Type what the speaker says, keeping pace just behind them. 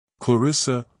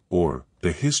Clarissa, or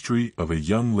The History of a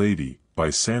Young Lady,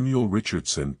 by Samuel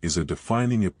Richardson is a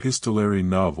defining epistolary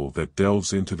novel that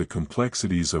delves into the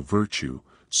complexities of virtue,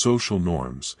 social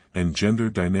norms, and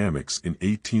gender dynamics in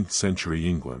 18th-century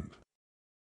England.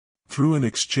 Through an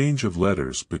exchange of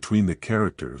letters between the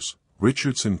characters,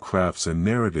 Richardson crafts a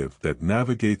narrative that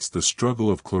navigates the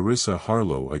struggle of Clarissa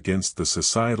Harlowe against the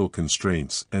societal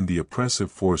constraints and the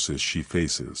oppressive forces she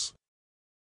faces.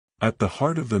 At the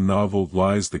heart of the novel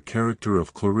lies the character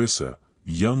of Clarissa,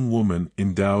 a young woman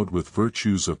endowed with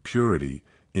virtues of purity,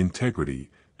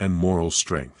 integrity, and moral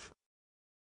strength.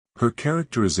 Her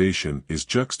characterization is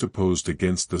juxtaposed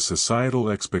against the societal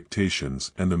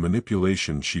expectations and the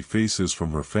manipulation she faces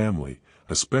from her family,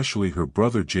 especially her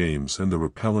brother James and the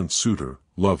repellent suitor,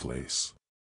 Lovelace.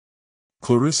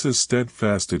 Clarissa's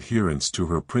steadfast adherence to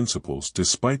her principles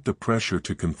despite the pressure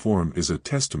to conform is a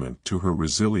testament to her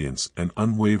resilience and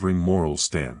unwavering moral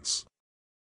stance.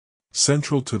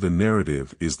 Central to the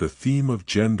narrative is the theme of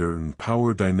gender and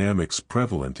power dynamics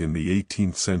prevalent in the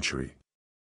 18th century.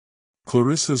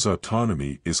 Clarissa's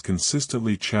autonomy is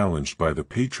consistently challenged by the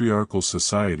patriarchal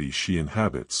society she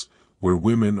inhabits, where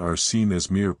women are seen as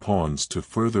mere pawns to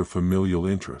further familial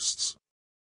interests.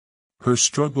 Her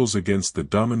struggles against the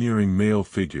domineering male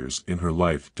figures in her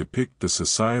life depict the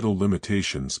societal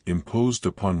limitations imposed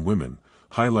upon women,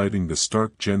 highlighting the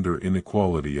stark gender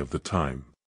inequality of the time.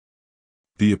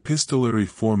 The epistolary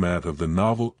format of the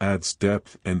novel adds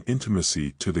depth and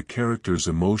intimacy to the characters'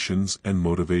 emotions and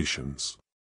motivations.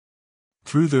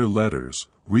 Through their letters,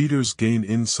 readers gain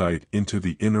insight into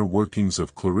the inner workings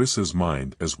of Clarissa's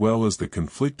mind as well as the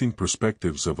conflicting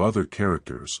perspectives of other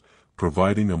characters,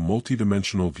 providing a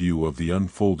multidimensional view of the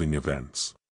unfolding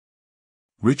events.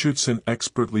 Richardson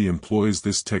expertly employs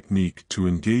this technique to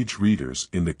engage readers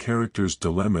in the characters'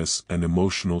 dilemmas and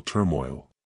emotional turmoil.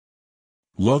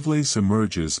 Lovelace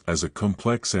emerges as a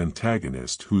complex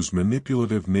antagonist whose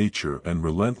manipulative nature and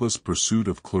relentless pursuit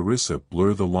of Clarissa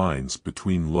blur the lines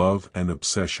between love and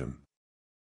obsession.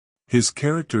 His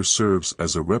character serves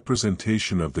as a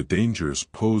representation of the dangers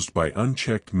posed by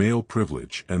unchecked male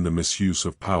privilege and the misuse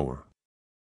of power.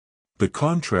 The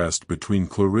contrast between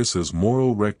Clarissa's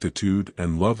moral rectitude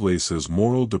and Lovelace's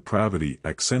moral depravity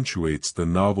accentuates the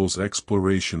novel's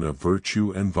exploration of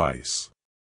virtue and vice.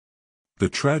 The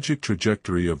tragic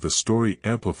trajectory of the story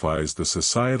amplifies the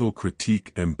societal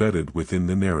critique embedded within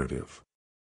the narrative.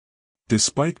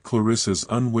 Despite Clarissa's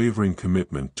unwavering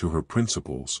commitment to her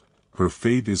principles, her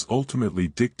fate is ultimately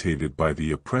dictated by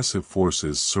the oppressive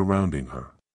forces surrounding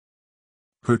her.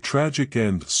 Her tragic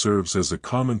end serves as a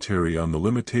commentary on the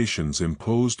limitations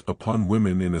imposed upon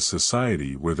women in a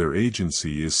society where their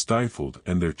agency is stifled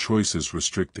and their choices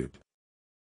restricted.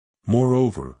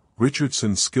 Moreover,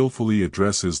 Richardson skillfully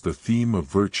addresses the theme of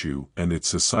virtue and its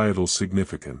societal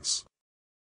significance.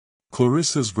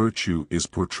 Clarissa's virtue is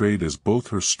portrayed as both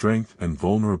her strength and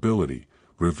vulnerability,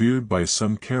 revered by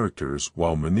some characters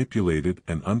while manipulated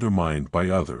and undermined by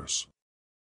others.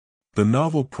 The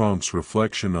novel prompts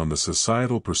reflection on the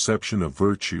societal perception of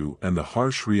virtue and the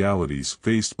harsh realities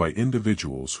faced by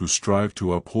individuals who strive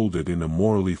to uphold it in a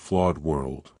morally flawed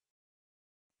world.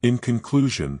 In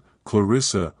conclusion,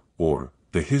 Clarissa, or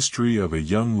The History of a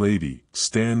Young Lady,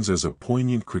 stands as a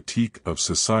poignant critique of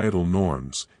societal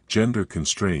norms, gender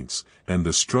constraints, and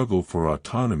the struggle for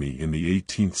autonomy in the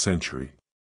 18th century.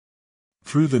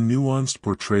 Through the nuanced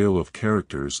portrayal of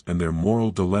characters and their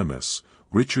moral dilemmas,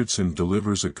 Richardson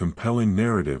delivers a compelling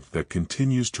narrative that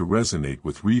continues to resonate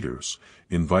with readers,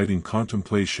 inviting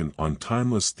contemplation on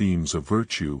timeless themes of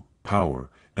virtue, power,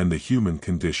 and the human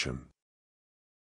condition.